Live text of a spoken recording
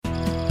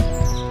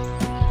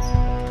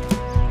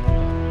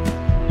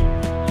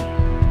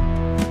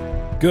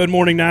Good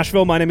morning,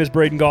 Nashville. My name is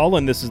Braden Gall,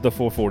 and this is the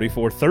 440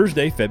 for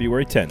Thursday,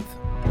 February 10th.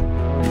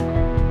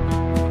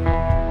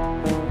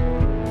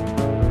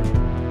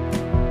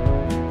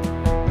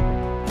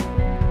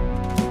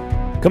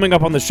 Coming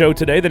up on the show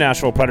today, the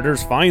Nashville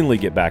Predators finally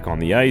get back on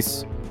the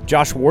ice.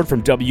 Josh Ward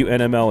from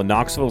WNML in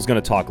Knoxville is going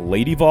to talk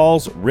Lady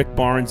Vols, Rick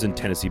Barnes, and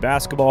Tennessee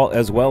basketball,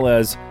 as well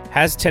as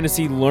has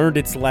Tennessee learned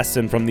its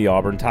lesson from the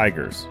Auburn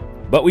Tigers.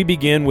 But we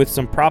begin with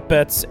some prop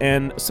bets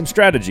and some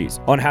strategies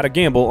on how to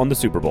gamble on the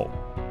Super Bowl.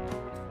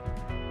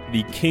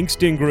 The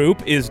Kingston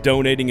Group is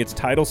donating its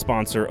title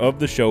sponsor of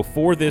the show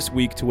for this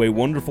week to a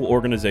wonderful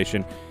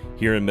organization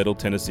here in Middle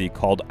Tennessee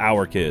called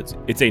Our Kids.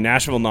 It's a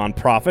Nashville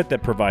nonprofit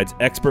that provides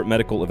expert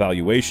medical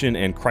evaluation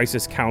and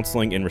crisis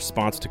counseling in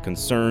response to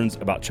concerns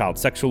about child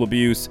sexual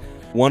abuse.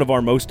 One of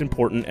our most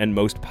important and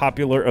most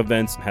popular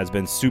events has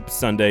been Soup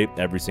Sunday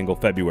every single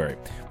February.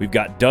 We've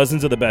got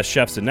dozens of the best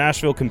chefs in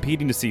Nashville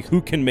competing to see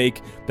who can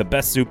make the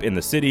best soup in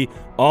the city,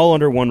 all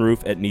under one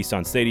roof at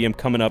Nissan Stadium,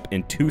 coming up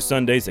in 2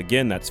 Sundays.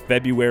 Again, that's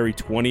February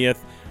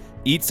 20th.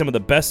 Eat some of the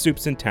best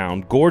soups in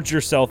town, gorge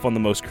yourself on the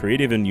most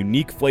creative and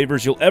unique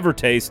flavors you'll ever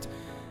taste,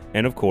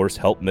 and of course,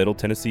 help Middle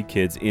Tennessee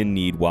kids in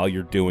need while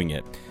you're doing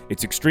it.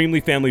 It's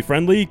extremely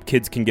family-friendly.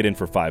 Kids can get in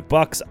for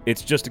 $5.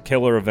 It's just a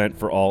killer event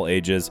for all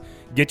ages.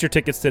 Get your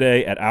tickets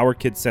today at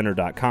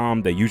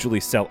ourkidscenter.com. They usually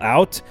sell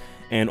out,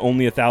 and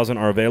only 1,000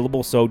 are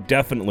available, so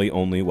definitely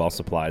only while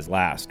supplies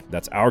last.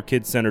 That's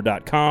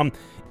ourkidscenter.com.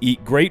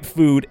 Eat great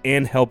food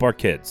and help our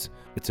kids.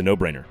 It's a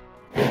no-brainer.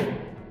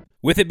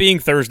 With it being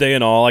Thursday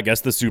and all, I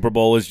guess the Super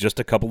Bowl is just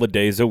a couple of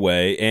days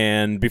away,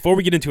 and before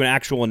we get into an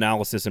actual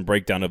analysis and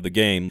breakdown of the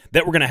game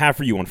that we're going to have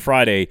for you on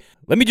Friday,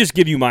 let me just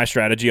give you my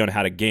strategy on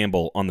how to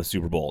gamble on the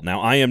Super Bowl.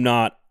 Now, I am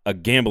not a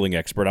gambling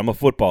expert, I'm a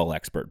football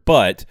expert,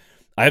 but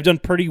I have done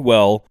pretty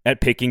well at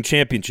picking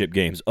championship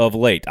games of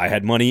late. I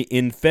had money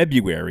in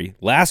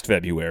last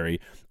February,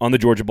 on the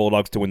Georgia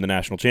Bulldogs to win the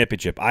national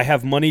championship. I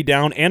have money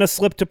down and a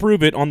slip to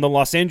prove it on the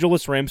Los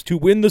Angeles Rams to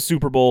win the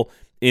Super Bowl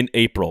in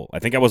April. I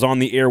think I was on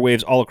the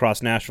airwaves all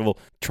across Nashville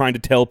trying to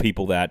tell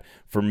people that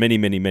for many,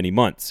 many, many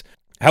months.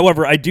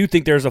 However, I do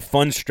think there's a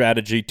fun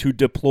strategy to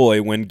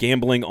deploy when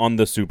gambling on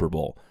the Super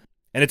Bowl.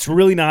 And it's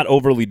really not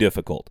overly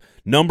difficult.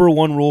 Number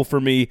one rule for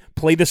me,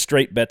 play the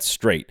straight bets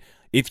straight.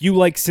 If you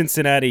like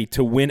Cincinnati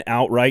to win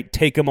outright,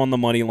 take them on the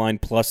money line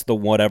plus the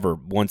whatever,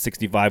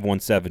 165,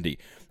 170.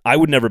 I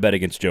would never bet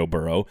against Joe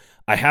Burrow.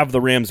 I have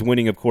the Rams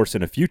winning, of course,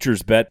 in a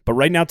futures bet, but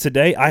right now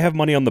today, I have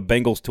money on the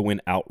Bengals to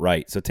win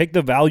outright. So take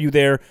the value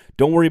there.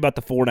 Don't worry about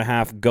the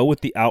 4.5. Go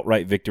with the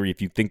outright victory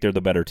if you think they're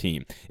the better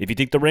team. If you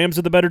think the Rams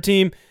are the better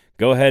team,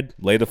 go ahead,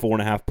 lay the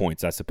 4.5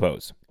 points, I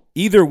suppose.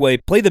 Either way,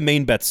 play the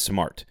main bets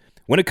smart.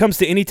 When it comes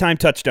to anytime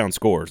touchdown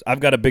scores,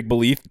 I've got a big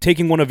belief,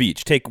 taking one of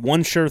each. Take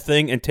one sure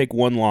thing and take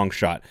one long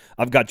shot.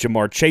 I've got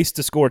Jamar Chase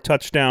to score a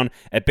touchdown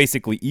at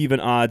basically even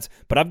odds,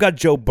 but I've got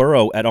Joe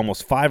Burrow at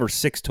almost 5 or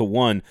 6 to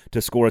 1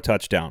 to score a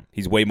touchdown.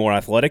 He's way more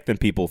athletic than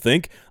people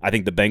think. I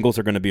think the Bengals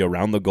are going to be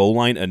around the goal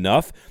line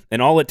enough,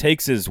 and all it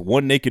takes is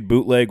one naked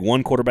bootleg,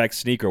 one quarterback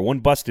sneak, or one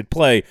busted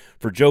play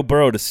for Joe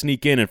Burrow to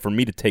sneak in and for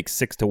me to take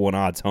 6 to 1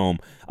 odds home.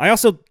 I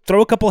also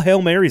throw a couple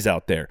Hail Marys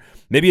out there.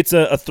 Maybe it's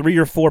a 3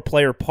 or 4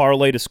 player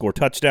parlay to score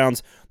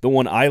touchdowns. The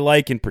one I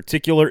like in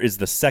particular is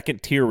the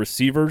second-tier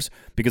receivers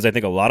because I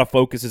think a lot of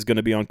focus is going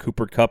to be on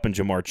Cooper Kupp and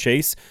Jamar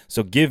Chase.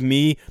 So give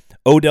me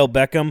Odell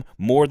Beckham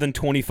more than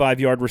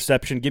 25-yard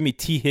reception. Give me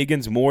T.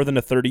 Higgins more than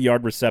a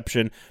 30-yard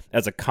reception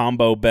as a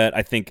combo bet.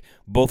 I think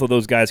both of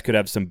those guys could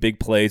have some big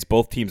plays.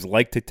 Both teams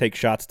like to take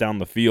shots down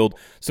the field.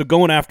 So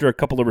going after a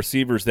couple of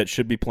receivers that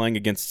should be playing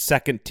against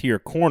second-tier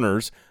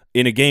corners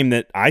in a game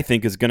that I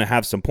think is going to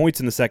have some points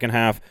in the second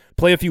half,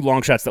 play a few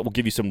long shots that will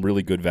give you some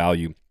really good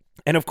value.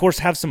 And, of course,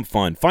 have some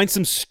fun. Find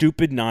some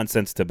stupid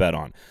nonsense to bet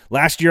on.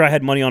 Last year, I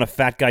had money on a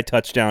fat guy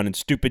touchdown and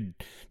stupid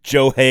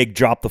Joe Haig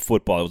dropped the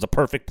football. It was a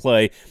perfect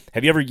play.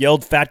 Have you ever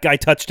yelled fat guy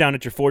touchdown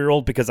at your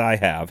 4-year-old? Because I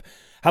have.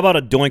 How about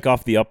a doink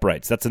off the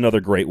uprights? That's another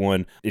great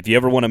one. If you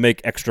ever want to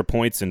make extra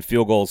points and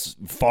field goals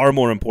far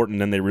more important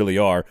than they really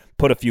are,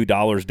 put a few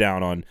dollars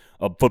down on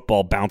a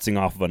football bouncing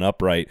off of an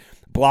upright.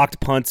 Blocked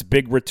punts,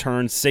 big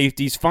returns,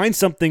 safeties. Find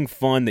something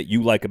fun that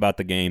you like about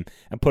the game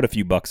and put a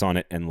few bucks on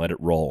it and let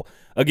it roll.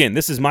 Again,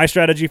 this is my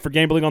strategy for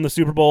gambling on the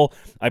Super Bowl.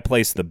 I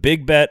place the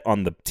big bet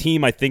on the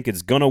team I think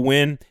is going to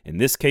win. In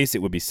this case,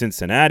 it would be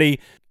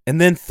Cincinnati.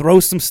 And then throw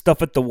some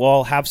stuff at the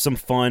wall, have some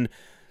fun.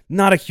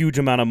 Not a huge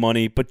amount of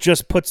money, but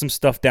just put some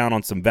stuff down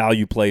on some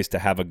value plays to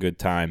have a good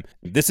time.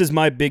 This is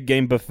my big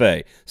game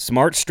buffet.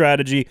 Smart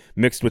strategy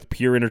mixed with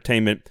pure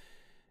entertainment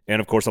and,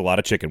 of course, a lot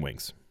of chicken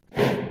wings.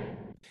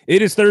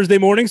 It is Thursday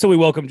morning, so we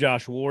welcome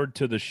Josh Ward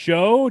to the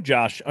show.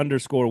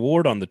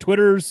 Josh_Ward on the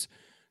Twitters,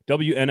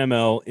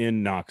 WNML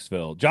in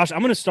Knoxville. Josh, I'm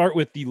going to start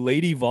with the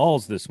Lady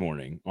Vols this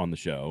morning on the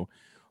show.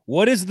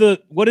 What is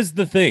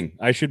the thing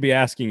I should be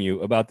asking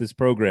you about this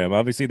program?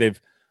 Obviously,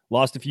 they've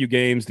lost a few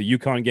games. The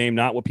UConn game,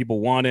 not what people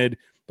wanted,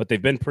 but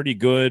they've been pretty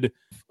good.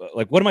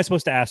 Like, what am I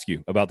supposed to ask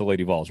you about the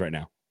Lady Vols right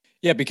now?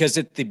 Yeah, because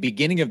at the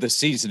beginning of the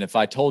season, if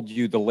I told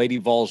you the Lady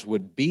Vols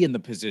would be in the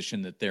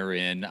position that they're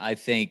in, I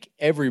think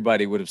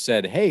everybody would have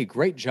said, hey,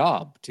 great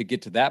job to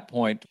get to that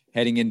point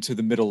heading into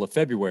the middle of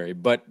February.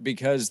 But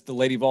because the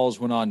Lady Vols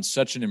went on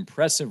such an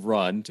impressive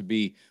run to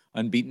be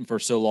unbeaten for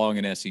so long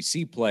in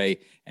SEC play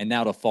and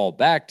now to fall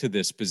back to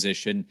this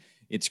position,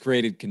 it's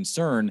created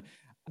concern.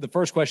 The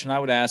first question I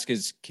would ask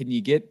is, can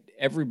you get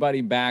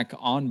everybody back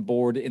on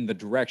board in the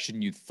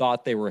direction you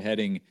thought they were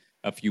heading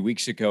a few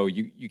weeks ago?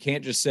 You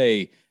can't just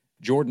say,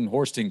 Jordan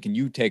Horston, can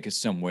you take us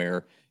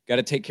somewhere? Got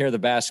to take care of the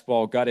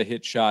basketball, got to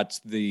hit shots,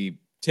 the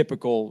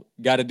typical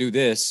got to do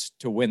this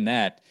to win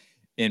that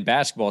in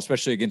basketball,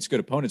 especially against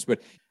good opponents.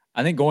 But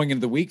I think going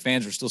into the week,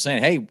 fans were still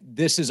saying, hey,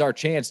 this is our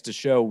chance to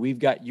show we've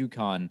got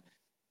UConn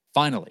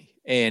finally.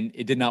 And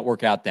it did not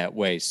work out that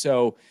way.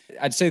 So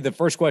I'd say the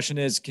first question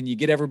is, can you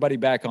get everybody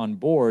back on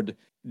board?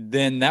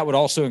 Then that would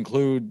also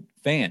include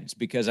fans,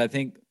 because I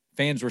think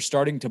fans were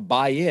starting to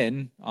buy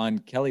in on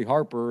Kelly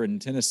Harper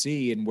and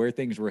Tennessee and where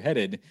things were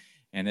headed.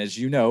 And as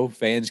you know,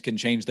 fans can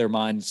change their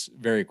minds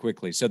very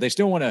quickly. So they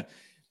still want to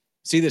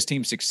see this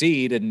team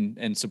succeed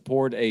and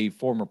support a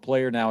former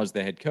player now as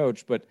the head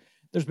coach. But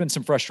there's been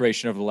some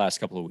frustration over the last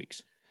couple of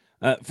weeks.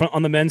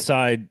 On the men's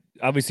side,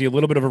 obviously a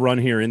little bit of a run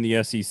here in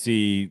the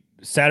SEC.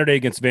 Saturday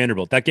against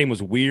Vanderbilt. That game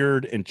was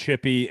weird and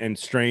chippy and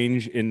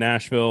strange in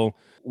Nashville.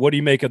 What do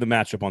you make of the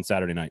matchup on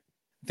Saturday night?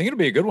 I think it'll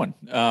be a good one.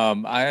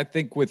 I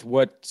think with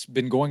what's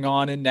been going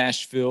on in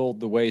Nashville,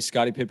 the way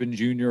Scottie Pippen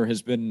Jr.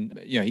 has been,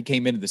 he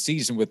came into the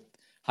season with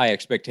high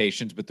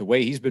expectations, but the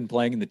way he's been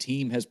playing and the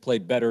team has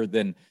played better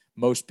than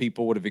most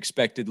people would have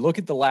expected. Look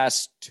at the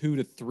last 2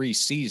 to 3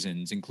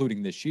 seasons,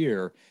 including this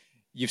year.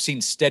 You've seen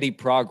steady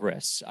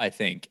progress, I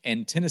think.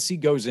 And Tennessee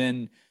goes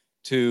in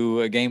to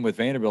a game with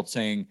Vanderbilt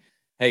saying,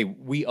 hey,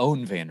 we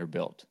own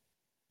Vanderbilt.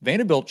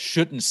 Vanderbilt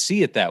shouldn't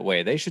see it that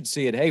way. They should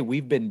see it, hey,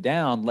 we've been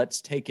down,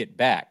 let's take it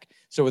back.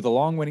 So with a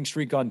long winning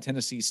streak on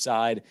Tennessee's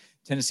side,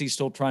 Tennessee's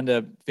still trying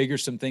to figure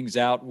some things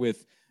out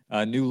with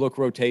a new look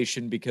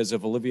rotation because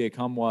of Olivier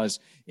Kamwa's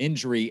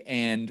injury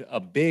and a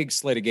big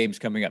slate of games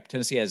coming up.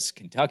 Tennessee has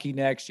Kentucky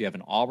next. You have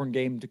an Auburn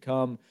game to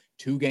come,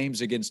 2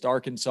 games against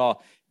Arkansas.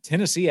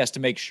 Tennessee has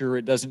to make sure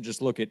it doesn't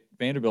just look at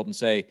Vanderbilt and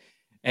say,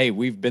 hey,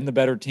 we've been the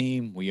better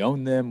team. We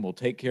own them. We'll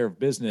take care of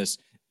business.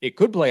 It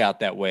could play out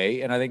that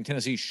way, and I think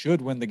Tennessee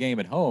should win the game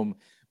at home,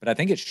 but I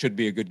think it should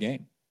be a good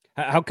game.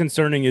 How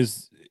concerning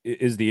is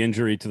the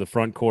injury to the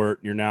front court?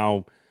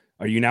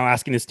 Are you now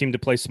asking this team to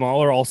play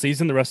smaller all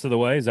season the rest of the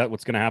way? Is that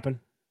what's going to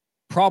happen?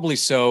 Probably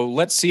so.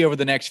 Let's see over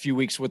the next few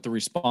weeks what the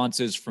response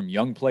is from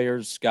young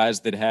players, guys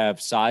that have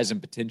size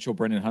and potential.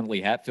 Brendan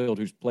Huntley-Hatfield,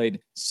 who's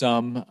played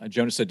some.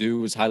 Jonas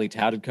Adu was highly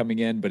touted coming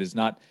in, but is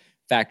not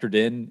factored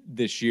in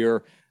this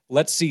year.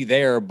 Let's see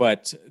there.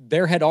 But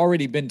there had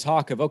already been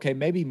talk of, okay,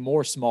 maybe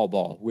more small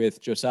ball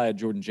with Josiah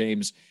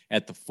Jordan-James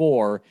at the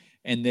 4.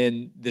 And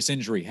then this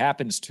injury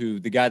happens to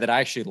the guy that I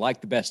actually like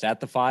the best at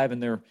the 5 in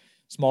their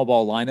small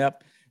ball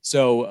lineup.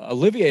 So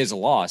Olivier is a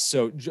loss.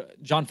 So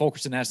John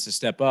Fulkerson has to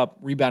step up.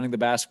 Rebounding the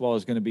basketball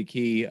is going to be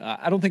key.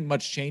 I don't think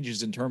much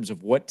changes in terms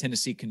of what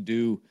Tennessee can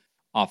do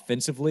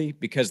offensively,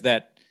 because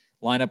that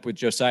lineup with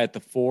Josiah at the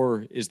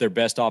 4 is their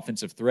best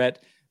offensive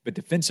threat. But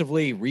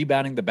defensively,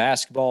 rebounding the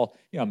basketball,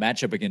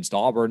 matchup against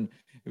Auburn,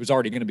 it was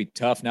already going to be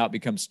tough. Now it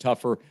becomes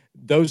tougher.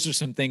 Those are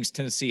some things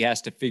Tennessee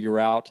has to figure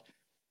out.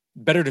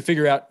 Better to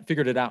figure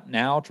it out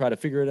now, try to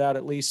figure it out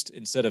at least,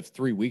 instead of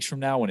 3 weeks from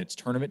now when it's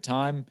tournament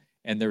time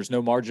and there's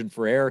no margin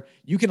for error.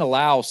 You can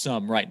allow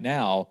some right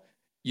now.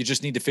 You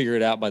just need to figure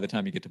it out by the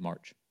time you get to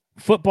March.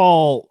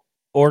 Football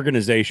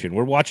organization.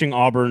 We're watching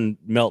Auburn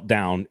melt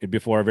down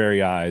before our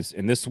very eyes,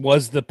 and this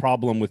was the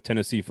problem with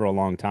Tennessee for a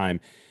long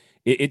time.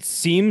 It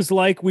seems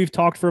like we've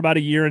talked for about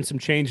a year and some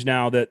change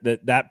now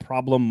that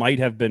problem might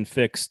have been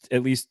fixed,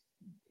 at least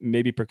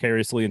maybe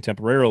precariously and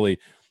temporarily.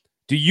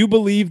 Do you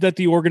believe that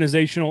the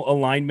organizational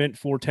alignment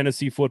for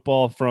Tennessee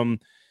football, from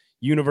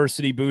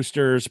university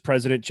boosters,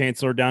 president,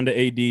 chancellor, down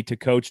to AD to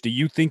coach, do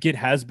you think it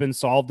has been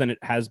solved and it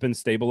has been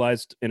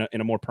stabilized in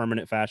a more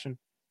permanent fashion?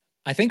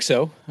 I think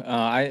so.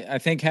 I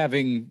think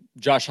having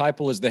Josh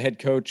Heupel as the head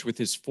coach with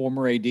his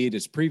former AD at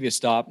his previous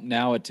stop,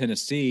 now at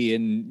Tennessee,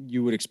 and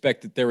you would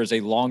expect that there is a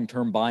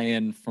long-term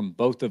buy-in from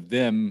both of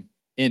them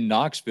in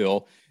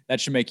Knoxville, that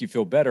should make you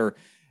feel better.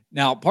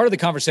 Now, part of the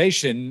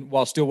conversation,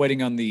 while still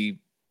waiting on the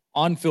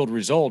on-field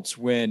results,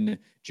 when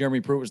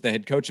Jeremy Pruitt was the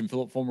head coach and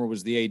Philip Fulmer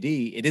was the AD,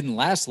 it didn't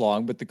last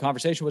long, but the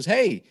conversation was,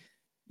 hey,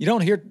 you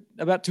don't hear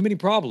about too many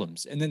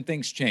problems, and then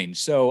things change.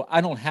 So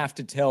I don't have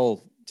to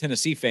tell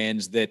Tennessee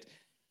fans that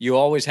you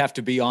always have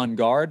to be on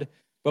guard.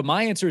 But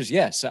my answer is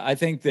yes. I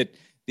think that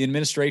the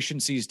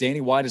administration sees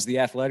Danny White as the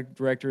athletic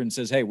director and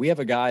says, hey, we have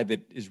a guy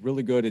that is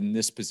really good in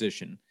this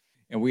position.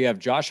 And we have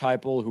Josh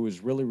Heupel, who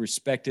is really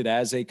respected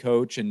as a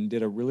coach and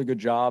did a really good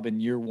job in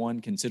year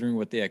 1, considering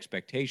what the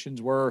expectations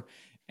were.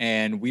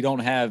 And we don't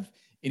have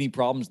any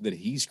problems that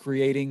he's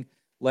creating.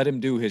 Let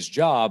him do his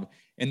job.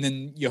 And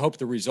then you hope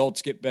the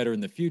results get better in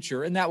the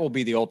future. And that will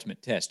be the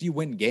ultimate test. You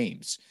win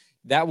games.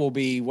 That will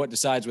be what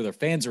decides whether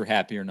fans are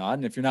happy or not.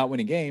 And if you're not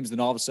winning games,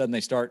 then all of a sudden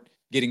they start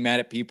getting mad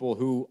at people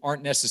who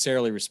aren't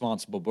necessarily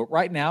responsible. But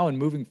right now and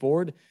moving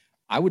forward,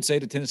 I would say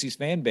to Tennessee's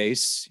fan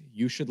base,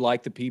 you should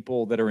like the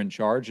people that are in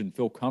charge and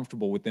feel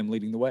comfortable with them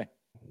leading the way.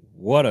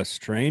 What a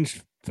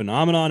strange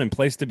phenomenon and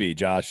place to be,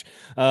 Josh.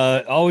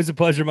 Always a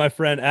pleasure, my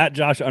friend, at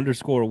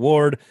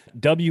Josh_Ward,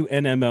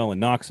 WNML in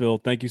Knoxville.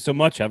 Thank you so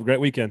much. Have a great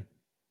weekend.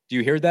 Do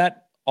you hear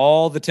that?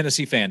 All the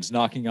Tennessee fans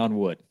knocking on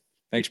wood.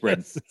 Thanks, Braden.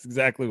 Yes, that's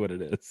exactly what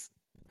it is.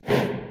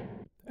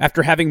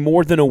 After having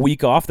more than a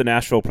week off, the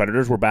Nashville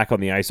Predators were back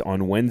on the ice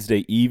on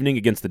Wednesday evening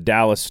against the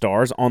Dallas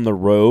Stars on the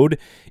road.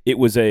 It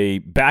was a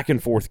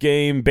back-and-forth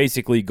game,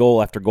 basically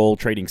goal after goal,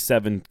 trading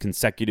 7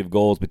 consecutive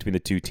goals between the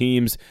two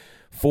teams.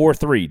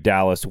 4-3,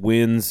 Dallas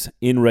wins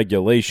in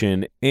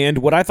regulation. And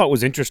what I thought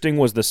was interesting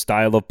was the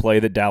style of play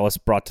that Dallas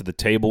brought to the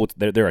table.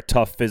 They're a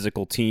tough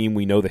physical team.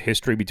 We know the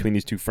history between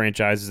these two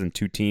franchises and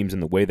two teams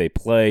and the way they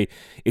play.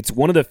 It's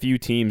one of the few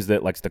teams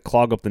that likes to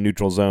clog up the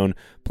neutral zone,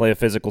 play a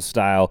physical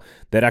style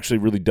that actually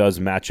really does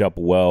match up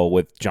well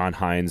with John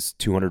Hines'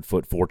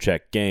 200-foot forecheck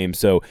game.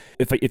 So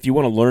if you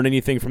want to learn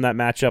anything from that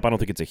matchup, I don't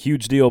think it's a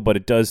huge deal, but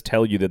it does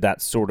tell you that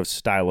that sort of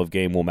style of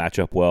game will match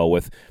up well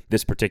with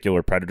this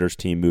particular Predators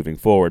team moving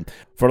forward.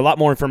 For a lot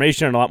more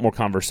information and a lot more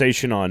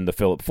conversation on the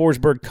Philip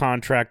Forsberg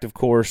contract, of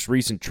course,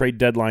 recent trade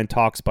deadline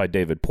talks by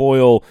David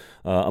Poyle,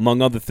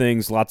 among other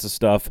things, lots of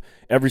stuff.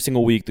 Every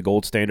single week, the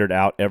Gold Standard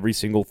out every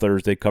single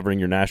Thursday covering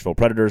your Nashville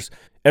Predators.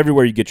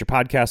 Everywhere you get your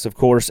podcasts, of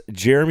course,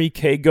 Jeremy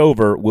K.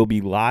 Gover will be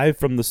live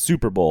from the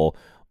Super Bowl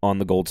on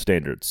the Gold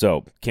Standard.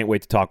 So can't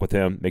wait to talk with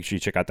him. Make sure you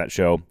check out that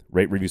show.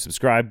 Rate, review,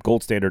 subscribe.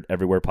 Gold Standard,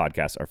 everywhere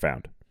podcasts are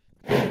found.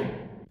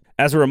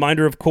 As a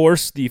reminder, of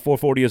course, the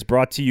 440 is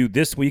brought to you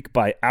this week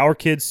by Our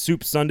Kids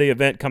Soup Sunday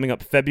event coming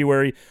up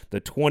February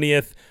the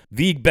 20th.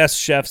 The best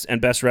chefs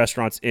and best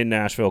restaurants in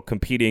Nashville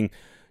competing,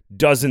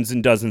 dozens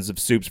and dozens of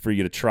soups for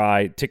you to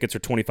try. Tickets are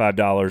 $25,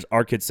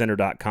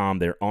 ourkidscenter.com.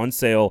 They're on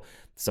sale.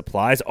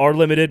 Supplies are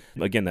limited.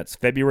 Again, that's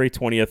February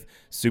 20th,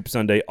 Soup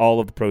Sunday. All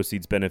of the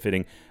proceeds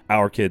benefiting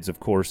Our Kids, of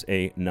course,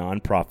 a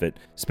nonprofit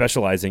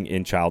specializing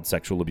in child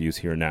sexual abuse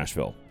here in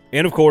Nashville.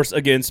 And, of course,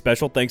 again,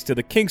 special thanks to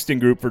the Kingston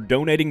Group for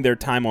donating their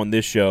time on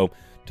this show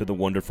to the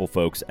wonderful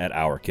folks at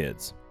Our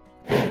Kids.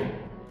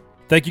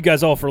 Thank you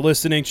guys all for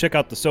listening. Check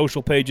out the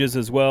social pages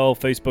as well,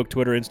 Facebook,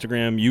 Twitter,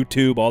 Instagram,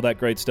 YouTube, all that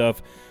great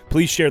stuff.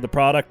 Please share the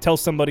product. Tell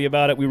somebody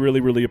about it. We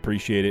really, really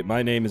appreciate it.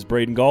 My name is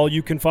Braden Gall.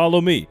 You can follow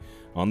me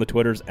on the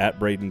Twitters at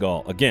Braden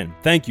Gall. Again,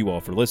 thank you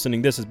all for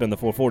listening. This has been the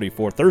 440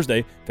 for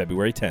Thursday,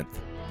 February 10th.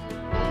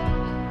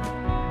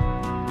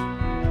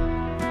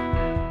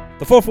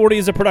 The 440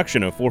 is a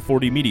production of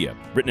 440 Media,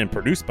 written and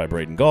produced by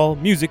Braden Gall,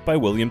 music by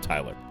William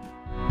Tyler.